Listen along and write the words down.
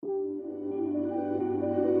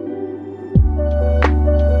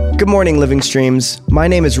Good morning, Living Streams. My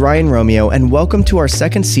name is Ryan Romeo, and welcome to our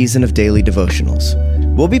second season of Daily Devotionals.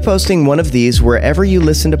 We'll be posting one of these wherever you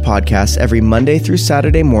listen to podcasts every Monday through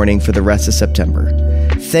Saturday morning for the rest of September.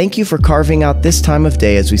 Thank you for carving out this time of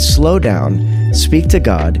day as we slow down, speak to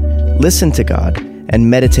God, listen to God, and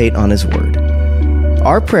meditate on His Word.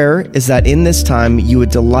 Our prayer is that in this time you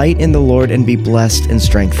would delight in the Lord and be blessed and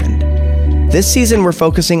strengthened. This season we're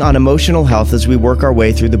focusing on emotional health as we work our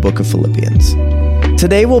way through the book of Philippians.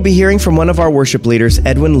 Today we'll be hearing from one of our worship leaders,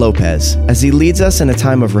 Edwin Lopez, as he leads us in a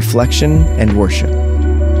time of reflection and worship.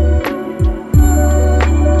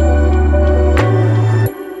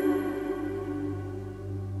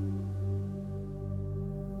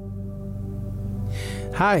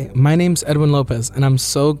 Hi, my name's Edwin Lopez, and I'm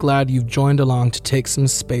so glad you've joined along to take some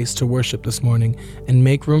space to worship this morning and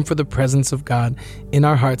make room for the presence of God in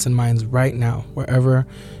our hearts and minds right now, wherever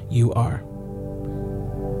you are.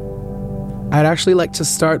 I'd actually like to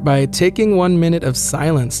start by taking 1 minute of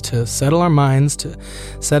silence to settle our minds, to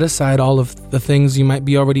set aside all of the things you might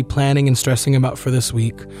be already planning and stressing about for this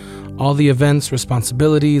week. All the events,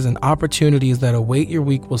 responsibilities, and opportunities that await your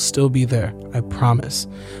week will still be there, I promise.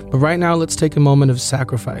 But right now, let's take a moment of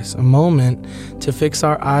sacrifice, a moment to fix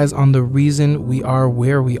our eyes on the reason we are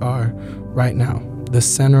where we are right now, the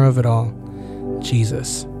center of it all,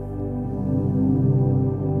 Jesus.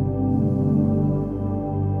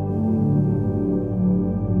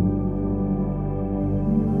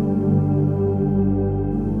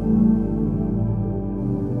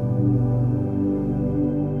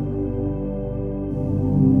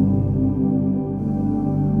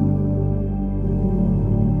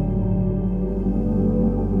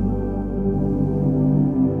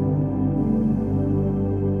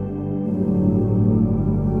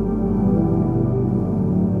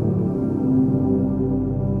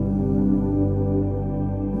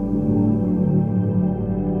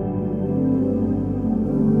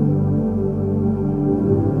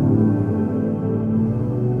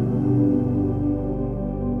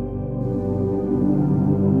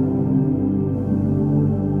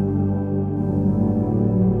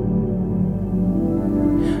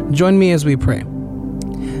 Join me as we pray.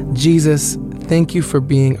 Jesus, thank you for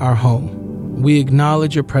being our home. We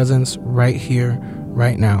acknowledge your presence right here,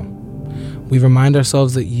 right now. We remind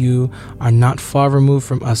ourselves that you are not far removed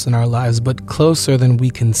from us in our lives, but closer than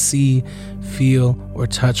we can see, feel, or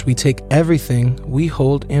touch. We take everything we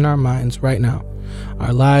hold in our minds right now,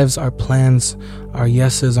 our lives, our plans, our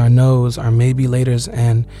yeses, our nos, our maybe laters,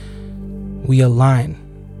 and we align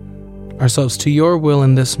ourselves to your will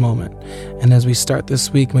in this moment. And as we start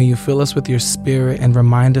this week, may you fill us with your spirit and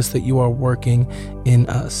remind us that you are working in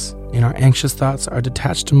us, in our anxious thoughts, our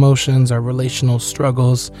detached emotions, our relational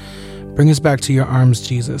struggles. Bring us back to your arms,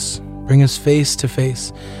 Jesus. Bring us face to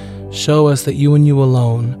face. Show us that you and you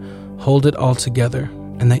alone hold it all together,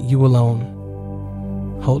 and that you alone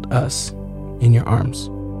hold us in your arms.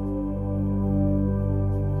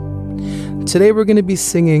 Today we're going to be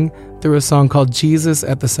singing through a song called Jesus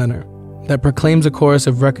at the Center, that proclaims a chorus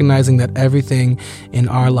of recognizing that everything in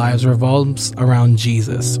our lives revolves around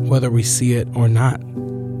Jesus, whether we see it or not.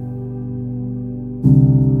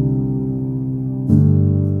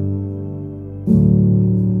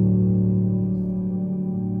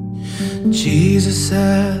 Jesus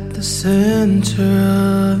at the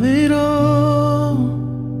center of it all.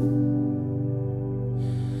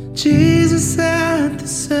 Jesus at the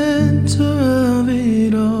center of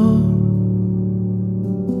it all.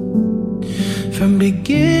 From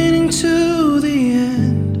beginning to the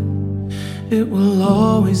end, it will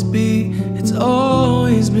always be, it's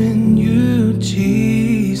always been you,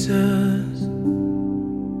 Jesus.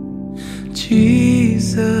 Jesus.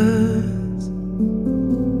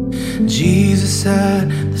 Jesus at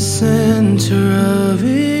the center of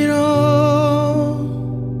it all.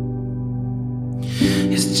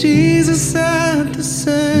 Yes, Jesus at the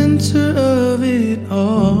center of it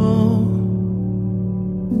all.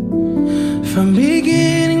 From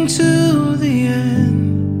beginning to the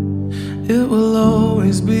end, it will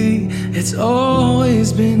always be, it's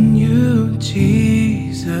always been you,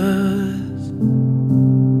 Jesus.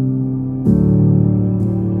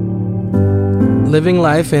 Living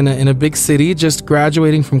life in a big city, just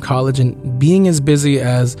graduating from college and being as busy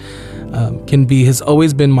as can be has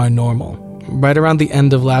always been my normal. Right around the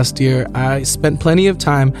end of last year, I spent plenty of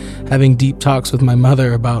time having deep talks with my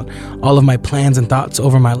mother about all of my plans and thoughts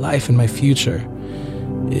over my life and my future.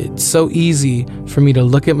 It's so easy for me to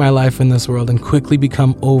look at my life in this world and quickly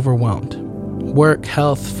become overwhelmed. Work,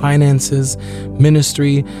 health, finances,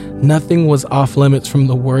 ministry, nothing was off limits from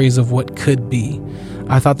the worries of what could be.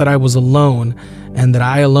 I thought that I was alone and that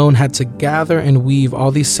I alone had to gather and weave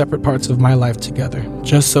all these separate parts of my life together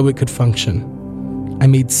just so it could function. I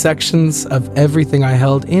made sections of everything I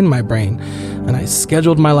held in my brain, and I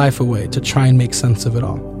scheduled my life away to try and make sense of it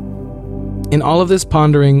all. In all of this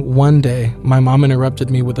pondering, one day, my mom interrupted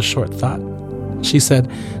me with a short thought. She said,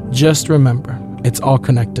 "Just remember, it's all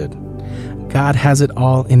connected. God has it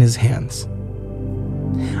all in his hands."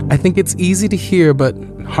 I think it's easy to hear, but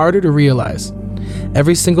harder to realize.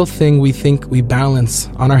 Every single thing we think we balance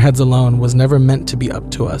on our heads alone was never meant to be up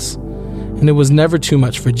to us, and it was never too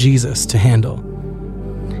much for Jesus to handle.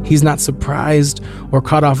 He's not surprised or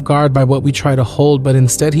caught off guard by what we try to hold, but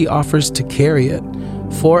instead he offers to carry it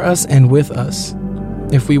for us and with us,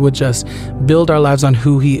 if we would just build our lives on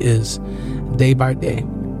who he is, day by day.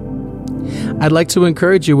 I'd like to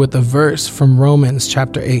encourage you with a verse from Romans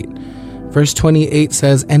chapter 8. Verse 28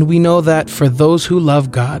 says, "And we know that for those who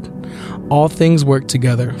love God, all things work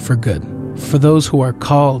together for good, for those who are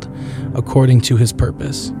called according to his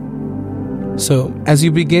purpose." So, as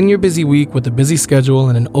you begin your busy week with a busy schedule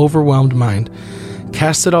and an overwhelmed mind,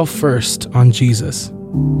 cast it all first on Jesus.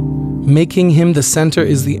 Making him the center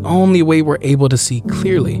is the only way we're able to see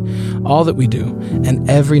clearly all that we do and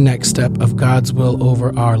every next step of God's will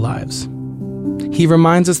over our lives. He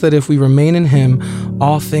reminds us that if we remain in him,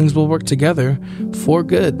 all things will work together for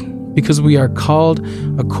good because we are called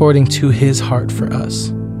according to his heart for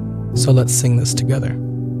us. So let's sing this together.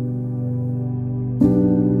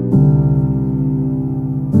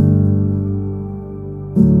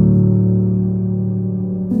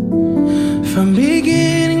 From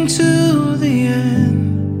beginning to the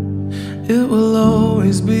end, it will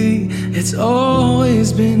always be, it's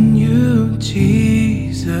always been you,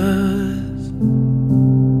 Jesus.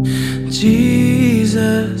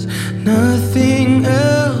 Jesus, nothing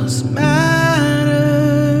else matters.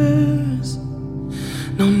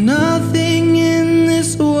 No, nothing in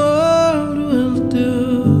this world will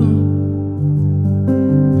do.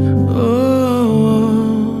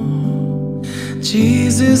 Oh,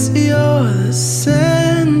 Jesus, you're the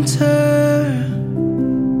center,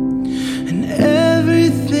 and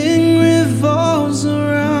everything revolves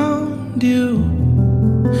around you.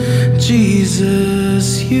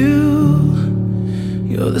 Jesus, you're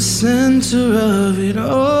the center of it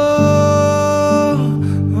all.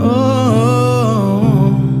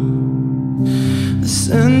 Oh, the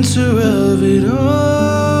center of it all.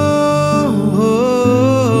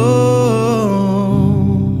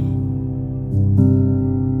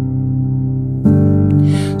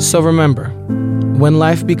 So remember, when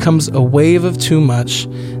life becomes a wave of too much,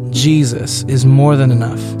 Jesus is more than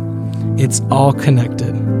enough. It's all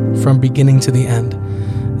connected from beginning to the end.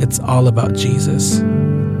 It's all about Jesus.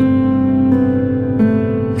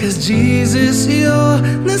 'Cause Jesus, you're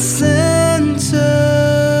the center,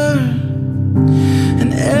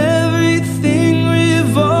 and everything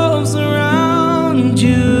revolves around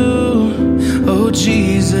you. Oh,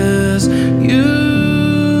 Jesus,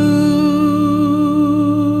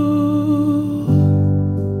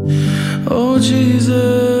 oh,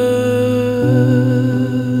 Jesus.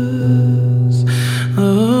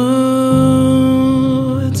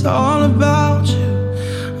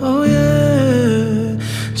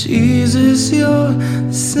 Jesus, you're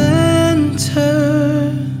the center.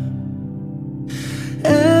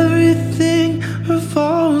 Everything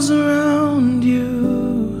revolves around you.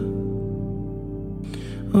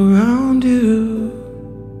 Around you.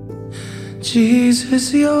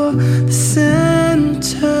 Jesus, you're the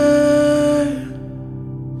center.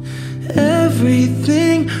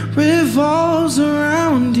 Everything revolves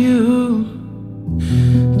around you.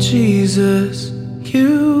 Jesus,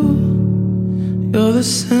 you're the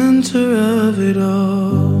center of it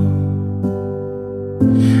all.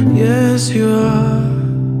 Yes, you are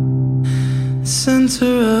the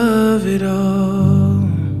center of it all.